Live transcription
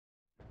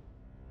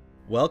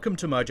Welcome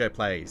to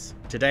MojoPlays.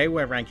 Today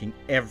we're ranking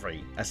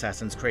every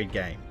Assassin's Creed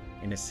game.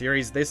 In a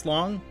series this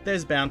long,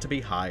 there's bound to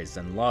be highs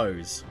and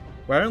lows.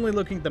 We're only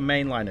looking at the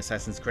mainline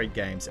Assassin's Creed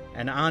games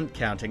and aren't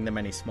counting the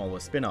many smaller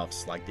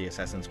spin-offs like the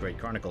Assassin's Creed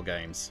Chronicle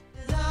games.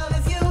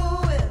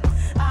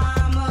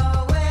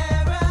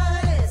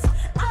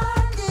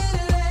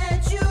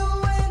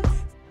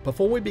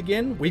 Before we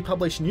begin, we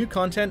publish new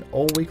content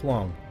all week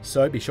long,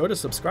 so be sure to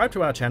subscribe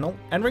to our channel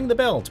and ring the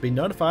bell to be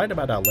notified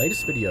about our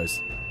latest videos.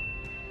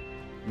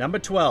 Number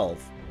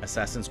 12,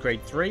 Assassin's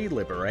Creed 3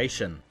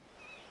 Liberation.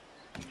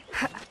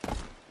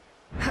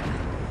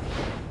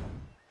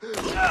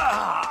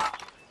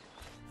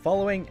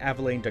 Following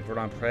Aveline de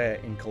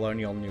Grandpré in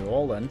colonial New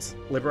Orleans,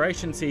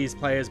 Liberation sees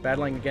players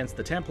battling against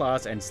the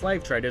Templars and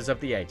slave traders of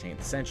the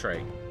 18th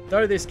century.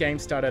 Though this game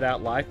started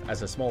out life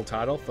as a small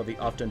title for the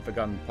often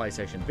forgotten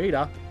PlayStation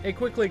Vita, it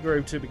quickly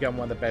grew to become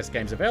one of the best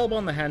games available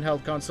on the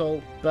handheld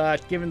console,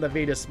 but given the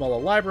Vita's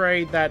smaller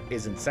library, that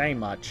isn't saying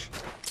much.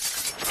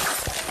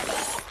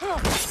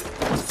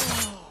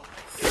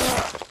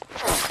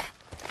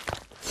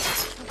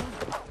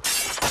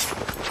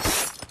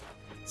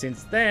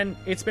 Since then,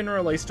 it's been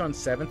released on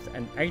 7th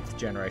and 8th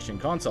generation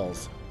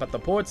consoles, but the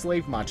ports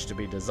leave much to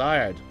be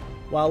desired.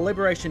 While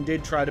Liberation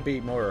did try to be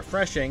more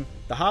refreshing,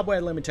 the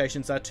hardware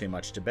limitations are too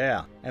much to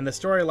bear, and the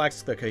story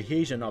lacks the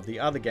cohesion of the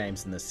other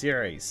games in the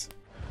series.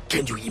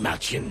 Can you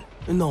imagine?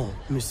 No,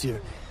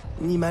 monsieur.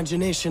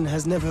 Imagination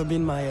has never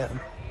been my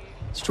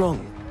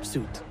strong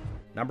suit.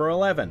 Number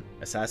 11,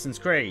 Assassin's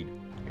Creed,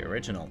 the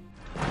original.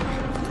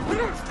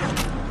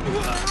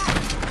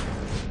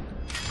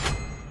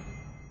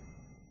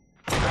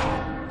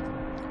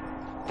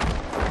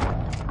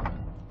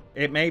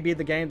 It may be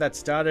the game that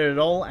started it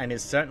all and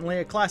is certainly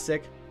a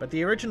classic, but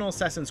the original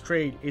Assassin's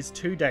Creed is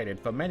too dated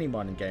for many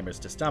modern gamers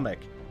to stomach.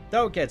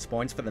 Though it gets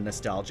points for the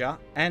nostalgia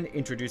and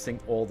introducing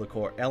all the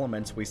core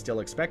elements we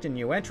still expect in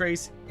new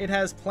entries, it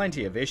has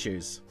plenty of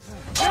issues.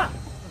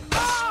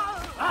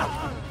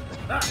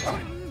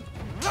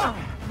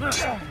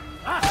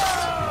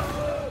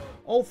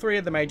 All three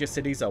of the major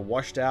cities are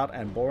washed out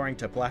and boring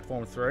to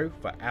platform through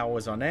for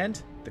hours on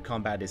end, the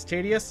combat is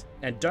tedious,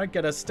 and don't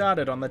get us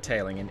started on the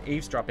tailing and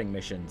eavesdropping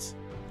missions.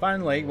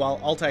 Finally,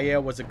 while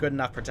Altair was a good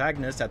enough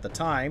protagonist at the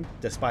time,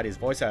 despite his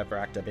voiceover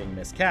actor being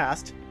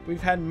miscast,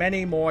 we've had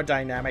many more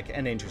dynamic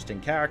and interesting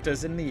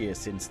characters in the years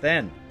since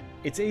then.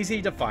 It's easy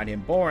to find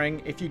him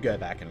boring if you go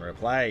back and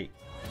replay.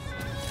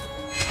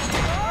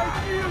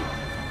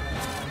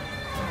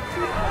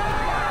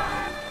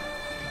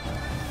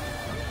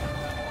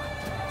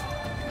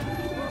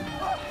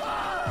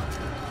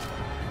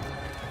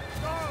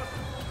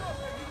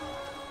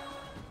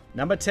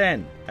 Number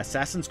 10,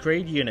 Assassin's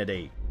Creed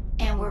Unity.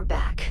 And we're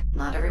back.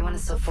 Not everyone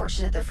is so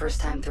fortunate their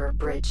first time through a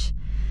bridge.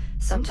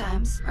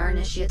 Sometimes our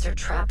initiates are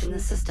trapped in the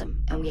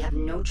system, and we have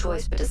no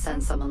choice but to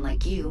send someone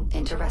like you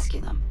in to rescue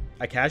them.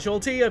 A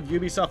casualty of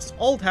Ubisoft's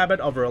old habit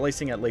of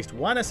releasing at least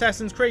one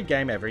Assassin's Creed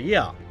game every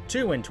year,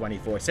 2 in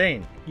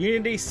 2014.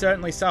 Unity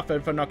certainly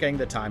suffered for not getting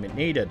the time it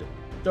needed.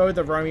 Though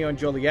the Romeo and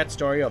Juliet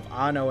story of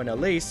Arnaud and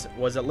Elise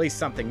was at least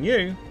something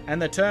new,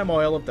 and the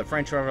turmoil of the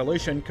French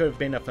Revolution could have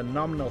been a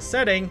phenomenal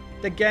setting,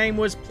 the game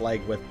was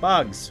plagued with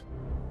bugs.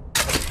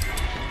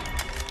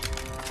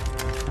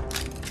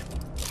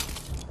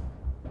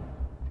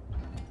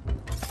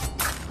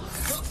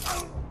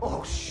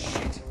 Oh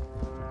shit!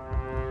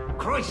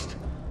 Christ!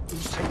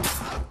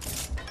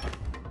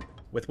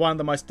 With one of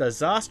the most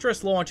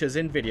disastrous launches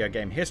in video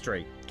game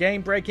history,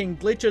 game-breaking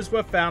glitches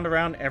were found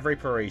around every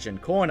Parisian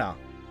corner.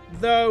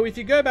 Though, if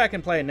you go back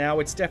and play it now,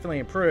 it's definitely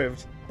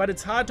improved, but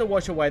it's hard to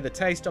wash away the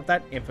taste of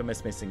that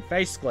infamous missing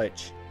face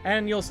glitch,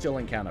 and you'll still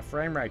encounter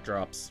frame rate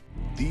drops.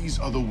 These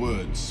are the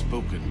words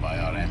spoken by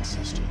our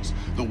ancestors,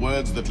 the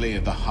words that lay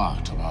at the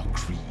heart of our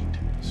creed.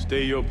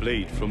 Stay your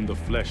blade from the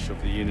flesh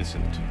of the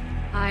innocent.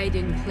 Hide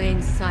in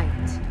plain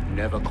sight.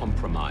 Never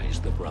compromise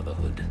the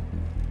Brotherhood.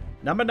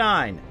 Number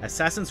 9,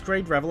 Assassin's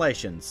Creed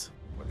Revelations.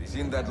 What is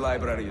in that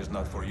library is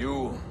not for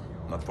you,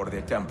 not for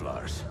the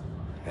Templars.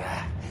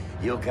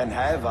 You can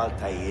have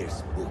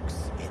Altair's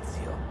books,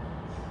 Ezio.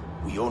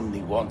 We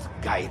only want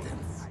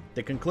guidance.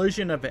 The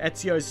conclusion of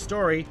Ezio's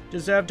story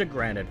deserved a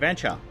grand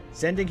adventure,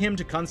 sending him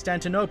to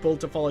Constantinople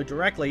to follow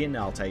directly in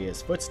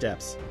Altair's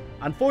footsteps.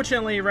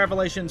 Unfortunately,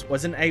 Revelations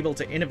wasn't able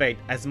to innovate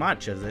as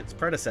much as its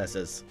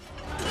predecessors.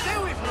 Stay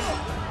away from him!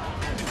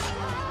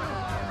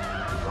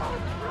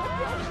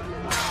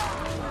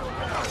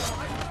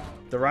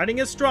 The writing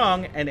is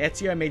strong, and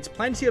Ezio meets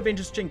plenty of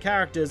interesting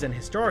characters and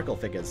historical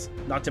figures,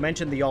 not to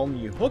mention the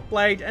all-new hook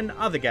blade and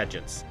other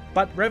gadgets.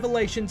 But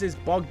Revelations is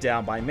bogged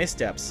down by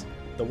missteps.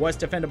 The worst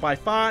defender by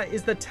far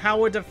is the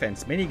tower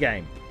defense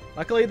minigame.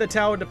 Luckily, the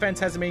tower defense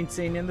hasn't been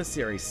seen in the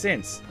series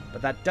since,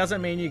 but that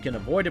doesn't mean you can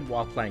avoid it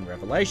while playing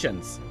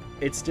Revelations.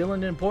 It's still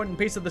an important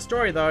piece of the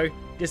story though,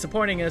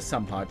 disappointing as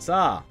some parts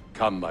are.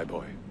 Come, my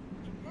boy,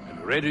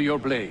 and ready your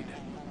blade.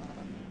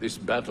 This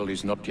battle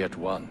is not yet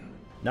won.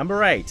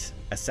 Number 8,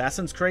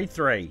 Assassin's Creed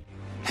 3.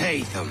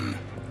 Hate them.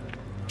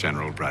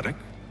 General Braddock?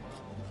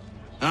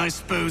 I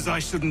suppose I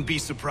shouldn't be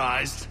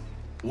surprised.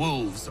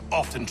 Wolves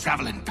often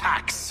travel in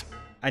packs.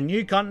 A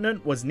new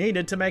continent was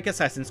needed to make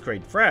Assassin's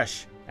Creed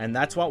fresh, and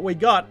that's what we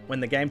got when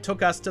the game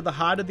took us to the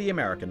heart of the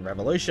American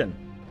Revolution.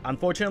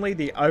 Unfortunately,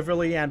 the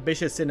overly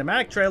ambitious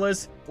cinematic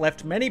trailers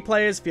left many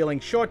players feeling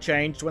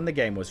shortchanged when the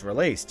game was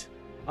released,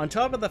 on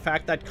top of the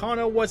fact that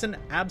Connor was an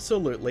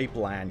absolutely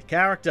bland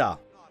character.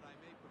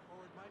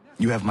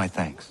 You have my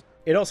thanks.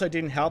 It also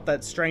didn't help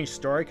that strange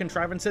story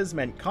contrivances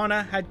meant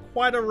Connor had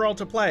quite a role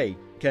to play,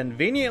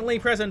 conveniently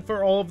present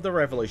for all of the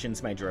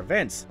Revolution's major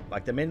events,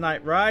 like the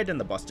Midnight Ride and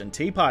the Boston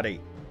Tea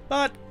Party.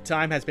 But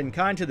time has been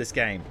kind to this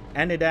game,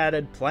 and it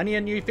added plenty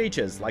of new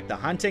features like the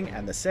hunting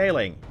and the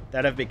sailing,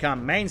 that have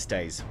become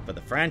mainstays for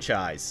the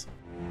franchise.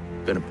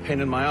 Been a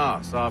pain in my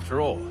ass, after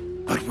all.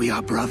 But we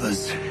are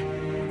brothers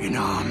in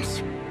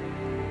arms.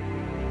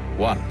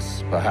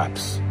 Once,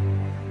 perhaps.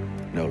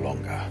 No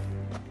longer.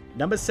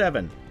 Number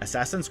 7.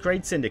 Assassin's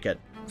Creed Syndicate.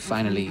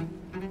 Finally,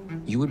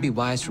 you would be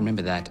wise to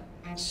remember that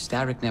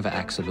Starrick never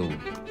acts alone.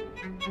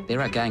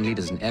 There are gang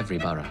leaders in every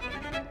borough.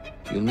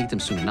 You'll meet them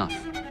soon enough,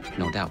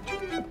 no doubt.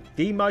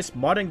 The most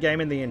modern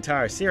game in the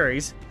entire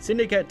series,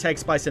 Syndicate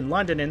takes place in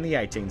London in the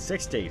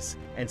 1860s,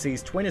 and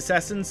sees twin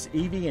assassins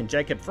Evie and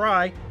Jacob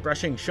Fry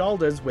brushing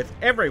shoulders with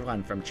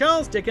everyone from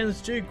Charles Dickens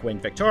to Queen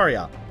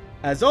Victoria.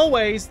 As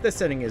always, the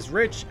setting is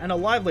rich and a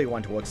lively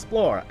one to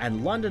explore,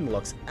 and London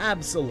looks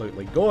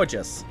absolutely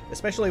gorgeous,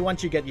 especially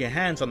once you get your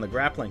hands on the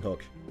grappling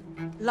hook.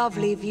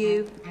 Lovely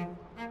view.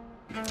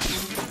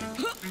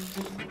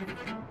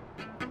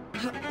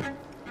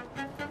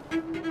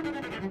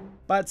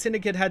 But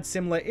Syndicate had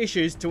similar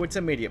issues to its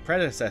immediate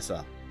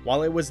predecessor.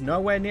 While it was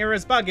nowhere near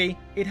as buggy,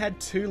 it had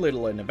too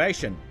little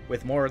innovation,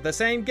 with more of the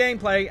same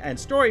gameplay and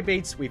story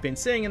beats we've been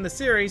seeing in the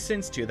series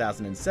since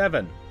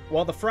 2007.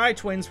 While the Fry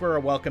twins were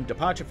a welcome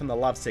departure from the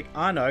lovesick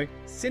Arno,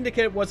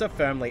 Syndicate was a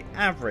firmly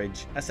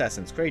average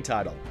Assassin's Creed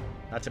title,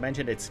 not to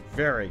mention its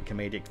very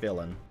comedic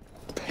villain.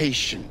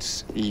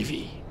 Patience,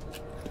 Evie.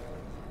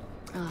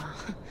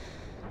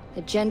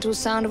 The gentle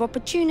sound of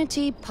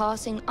opportunity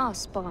passing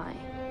us by.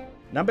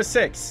 Number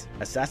 6.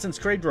 Assassin's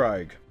Creed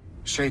Rogue.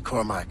 Shay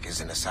Cormac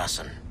is an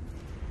assassin.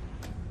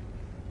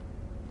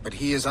 But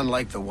he is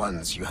unlike the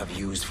ones you have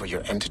used for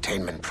your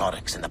entertainment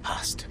products in the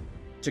past.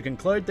 To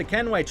conclude the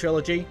Kenway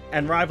trilogy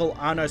and rival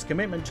Arno's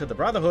commitment to the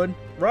Brotherhood,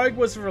 Rogue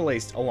was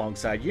released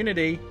alongside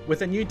Unity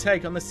with a new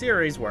take on the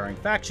series' warring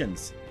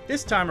factions.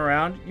 This time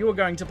around, you are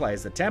going to play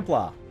as the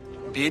Templar.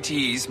 Be at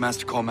ease,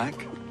 Master Cormac.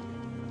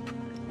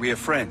 We are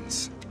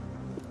friends.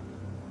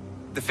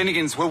 The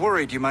Finnegans were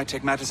worried you might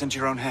take matters into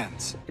your own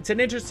hands. It's an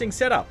interesting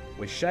setup,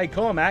 with Shay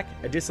Cormac,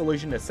 a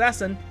disillusioned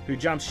assassin who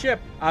jumps ship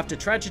after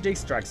tragedy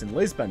strikes in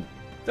Lisbon.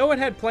 Though it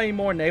had plenty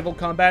more naval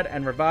combat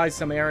and revised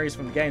some areas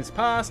from the game's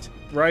past,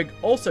 Rogue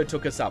also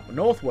took us up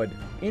northward,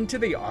 into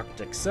the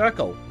Arctic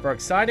Circle, for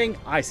exciting,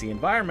 icy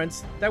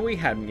environments that we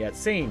hadn't yet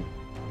seen.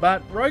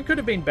 But Rogue could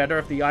have been better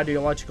if the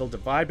ideological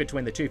divide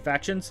between the two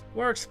factions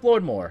were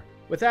explored more.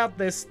 Without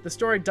this, the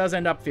story does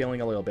end up feeling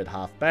a little bit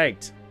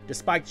half-baked,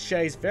 despite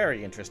Shay's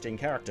very interesting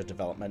character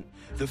development.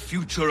 The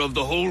future of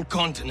the whole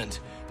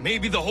continent,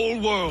 maybe the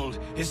whole world,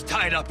 is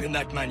tied up in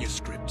that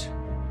manuscript.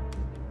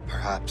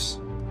 Perhaps.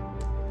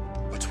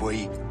 But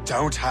we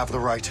don't have the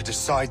right to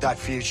decide that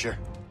future.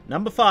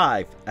 Number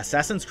 5.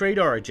 Assassin's Creed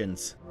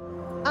Origins.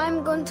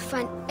 I'm going to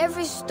find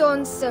every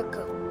stone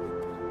circle,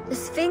 the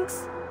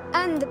Sphinx,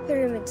 and the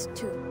pyramids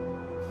too.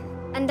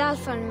 And I'll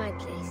find my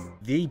place.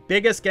 The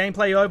biggest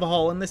gameplay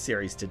overhaul in the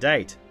series to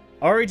date.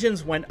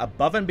 Origins went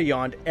above and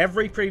beyond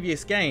every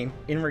previous game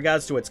in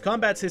regards to its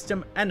combat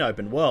system and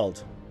open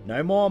world.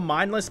 No more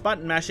mindless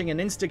button mashing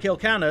and insta-kill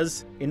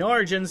counters. In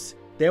Origins,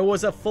 there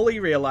was a fully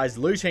realized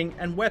looting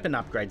and weapon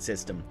upgrade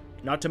system,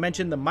 not to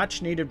mention the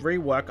much needed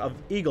rework of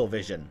Eagle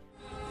Vision.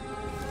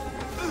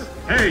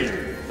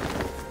 Hey!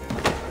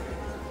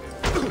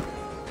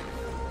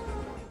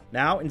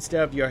 Now,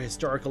 instead of your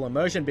historical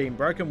immersion being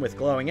broken with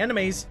glowing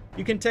enemies,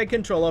 you can take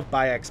control of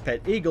Bayek's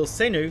pet eagle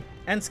Senu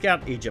and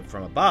scout Egypt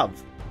from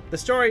above. The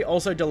story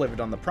also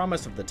delivered on the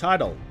promise of the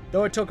title.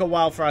 Though it took a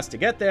while for us to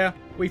get there,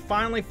 we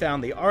finally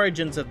found the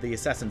origins of the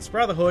Assassin's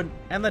Brotherhood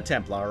and the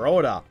Templar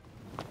Order.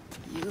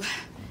 You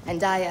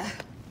and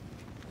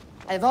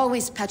I've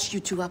always patched you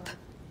two up.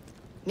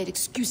 Made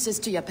excuses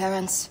to your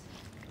parents.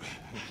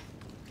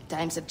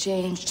 Times have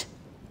changed,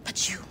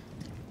 but you,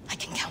 I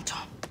can count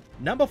on.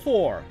 Number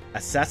 4.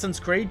 Assassin's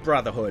Creed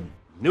Brotherhood.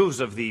 News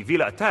of the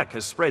Villa attack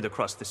has spread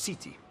across the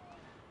city.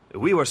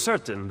 We were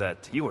certain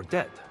that you were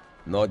dead.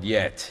 Not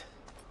yet.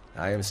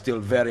 I am still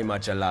very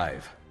much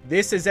alive.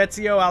 This is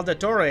Ezio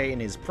Auditore in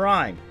his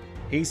prime.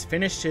 He's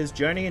finished his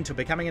journey into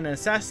becoming an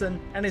assassin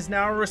and is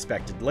now a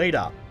respected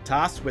leader,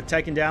 tasked with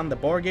taking down the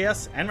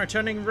Borgias and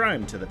returning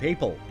Rome to the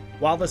people.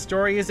 While the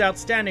story is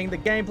outstanding, the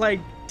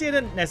gameplay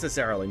didn't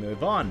necessarily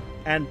move on,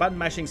 and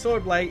button-mashing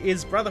swordplay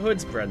is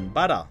Brotherhood's bread and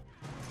butter.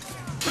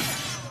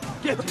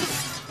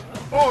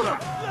 Order!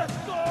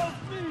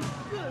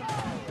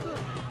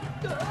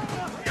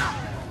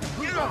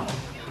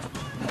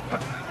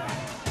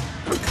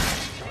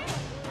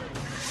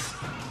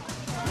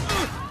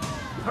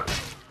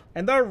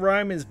 And though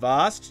Rome is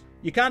vast,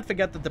 You can't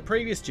forget that the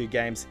previous 2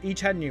 games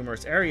each had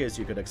numerous areas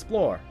you could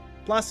explore.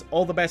 Plus,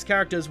 all the best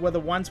characters were the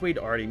ones we'd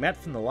already met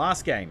from the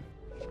last game.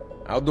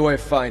 How do I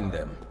find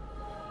them?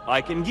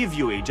 I can give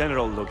you a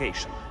general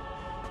location.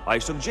 I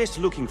suggest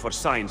looking for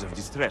signs of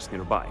distress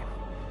nearby.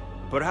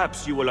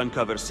 Perhaps you will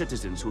uncover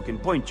citizens who can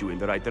point you in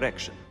the right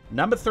direction.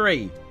 Number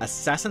 3.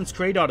 Assassin's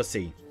Creed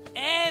Odyssey.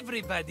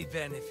 Everybody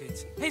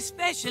benefits,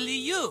 especially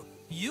you.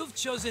 You've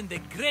chosen the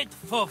great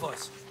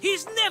Phobos.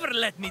 He's never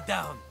let me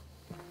down.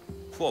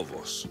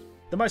 Phobos.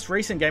 The most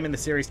recent game in the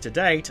series to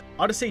date,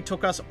 Odyssey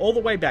took us all the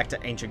way back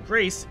to ancient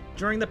Greece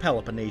during the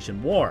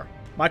Peloponnesian War.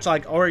 Much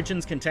like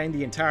Origins contained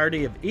the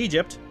entirety of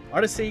Egypt,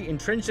 Odyssey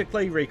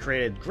intrinsically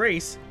recreated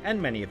Greece and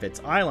many of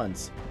its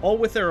islands, all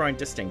with their own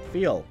distinct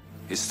feel.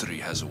 History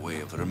has a way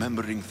of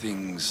remembering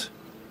things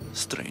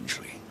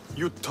strangely.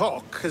 You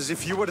talk as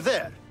if you were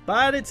there.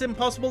 But it's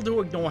impossible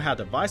to ignore how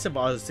divisive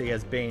Odyssey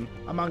has been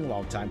among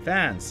longtime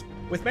fans,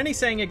 with many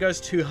saying it goes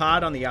too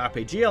hard on the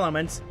RPG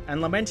elements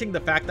and lamenting the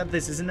fact that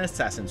this is an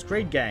Assassin's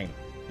Creed game.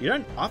 You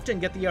don't often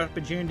get the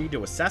opportunity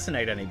to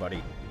assassinate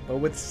anybody, but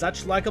with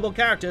such likable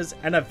characters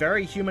and a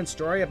very human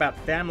story about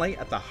family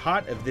at the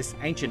heart of this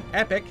ancient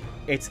epic,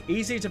 it's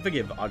easy to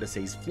forgive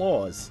Odyssey's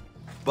flaws.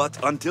 But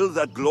until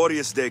that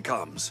glorious day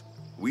comes,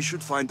 we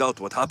should find out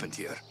what happened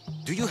here.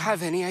 Do you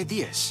have any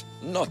ideas?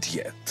 Not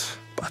yet,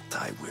 but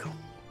I will.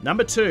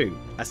 Number 2.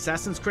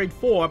 Assassin's Creed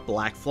 4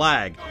 Black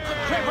Flag.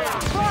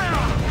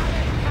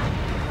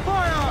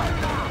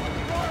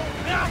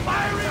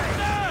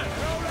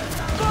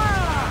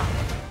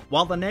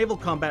 While the naval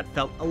combat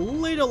felt a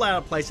little out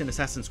of place in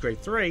Assassin's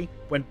Creed 3,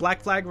 when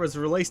Black Flag was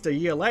released a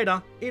year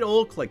later, it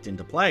all clicked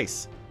into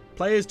place.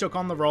 Players took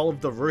on the role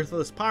of the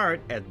ruthless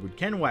pirate Edward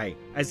Kenway,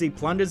 as he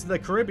plunders the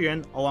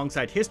Caribbean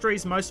alongside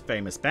history's most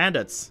famous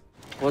bandits.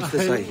 What's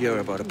this I hear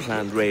about a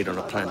planned raid on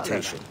a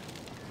plantation?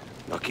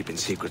 Not keeping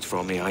secrets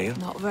from me, are you?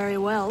 Not very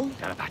well.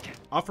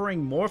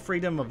 Offering more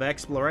freedom of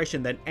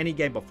exploration than any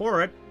game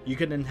before it, you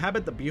can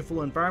inhabit the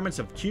beautiful environments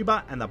of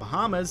Cuba and the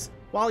Bahamas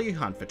while you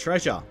hunt for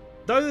treasure.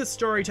 Though the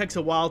story takes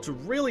a while to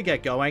really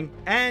get going,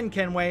 and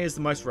Kenway is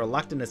the most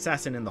reluctant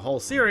assassin in the whole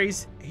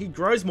series, he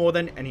grows more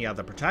than any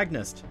other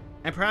protagonist.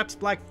 And perhaps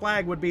Black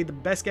Flag would be the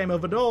best game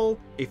of it all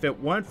if it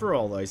weren't for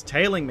all those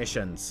tailing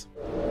missions.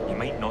 You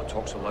might not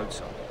talk so loud,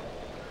 son.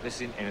 This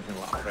isn't anything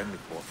like a friendly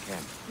Fort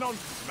Kent.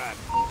 Nonsense, man.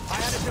 I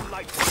had a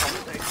delightful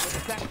conversation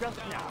with the chap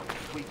just now.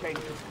 We came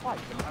to quite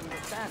an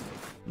understanding.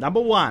 Number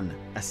 1.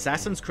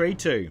 Assassin's Creed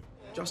 2.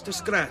 Just a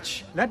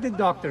scratch. Let the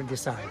doctor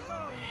decide.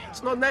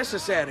 It's not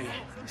necessary.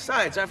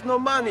 Besides, I've no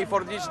money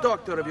for this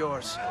doctor of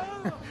yours.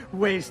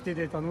 Wasted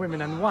it on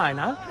women and wine,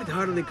 huh? I'd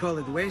hardly call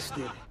it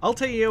wasted.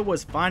 Altair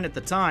was fine at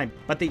the time,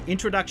 but the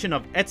introduction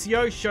of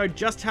Ezio showed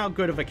just how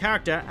good of a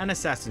character an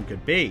assassin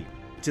could be.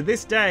 To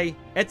this day,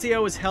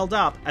 Ezio is held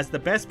up as the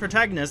best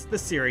protagonist the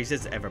series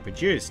has ever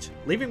produced,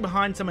 leaving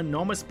behind some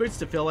enormous boots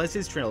to fill as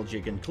his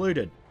trilogy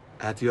concluded.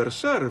 At your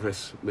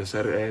service,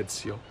 Mr.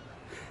 Ezio.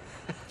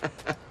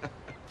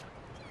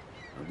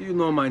 How do you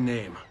know my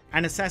name?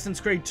 And Assassin's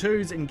Creed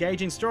 2's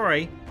engaging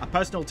story, a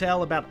personal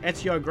tale about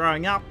Ezio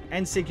growing up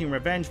and seeking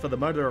revenge for the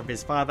murder of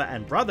his father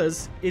and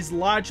brothers, is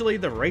largely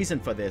the reason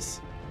for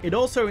this. It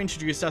also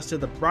introduced us to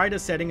the brighter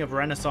setting of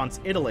Renaissance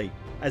Italy,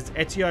 as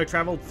Ezio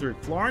travelled through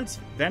Florence,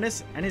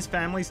 Venice, and his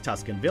family's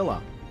Tuscan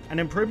villa. An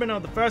improvement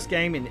of the first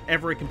game in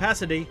every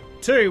capacity,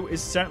 2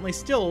 is certainly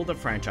still the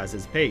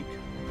franchise's peak,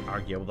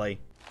 arguably.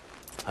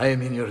 I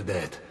am in your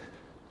debt.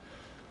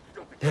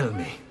 Tell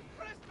me,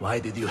 why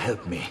did you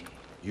help me?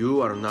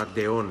 You are not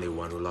the only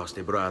one who lost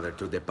a brother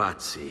to the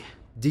Pazzi.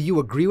 Do you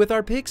agree with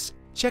our picks?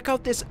 Check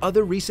out this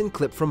other recent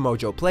clip from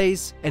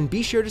MojoPlays, and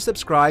be sure to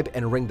subscribe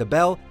and ring the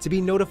bell to be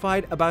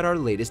notified about our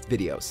latest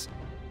videos.